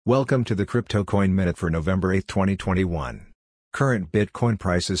Welcome to the Crypto Coin Minute for November 8, 2021. Current Bitcoin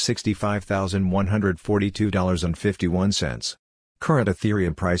price is $65,142.51. Current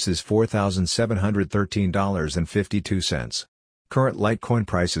Ethereum price is $4,713.52. Current Litecoin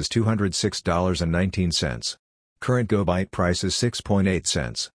price is $206.19. Current GoByte price is 6.8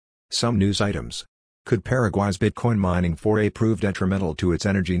 cents. Some news items. Could Paraguay's Bitcoin mining foray prove detrimental to its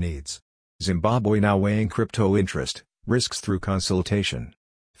energy needs? Zimbabwe now weighing crypto interest, risks through consultation.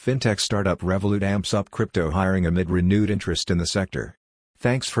 Fintech startup Revolut amps up crypto hiring amid renewed interest in the sector.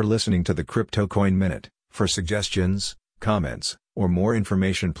 Thanks for listening to the Crypto Coin Minute. For suggestions, comments, or more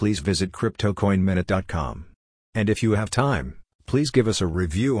information, please visit cryptocoinminute.com. And if you have time, please give us a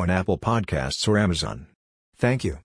review on Apple Podcasts or Amazon. Thank you.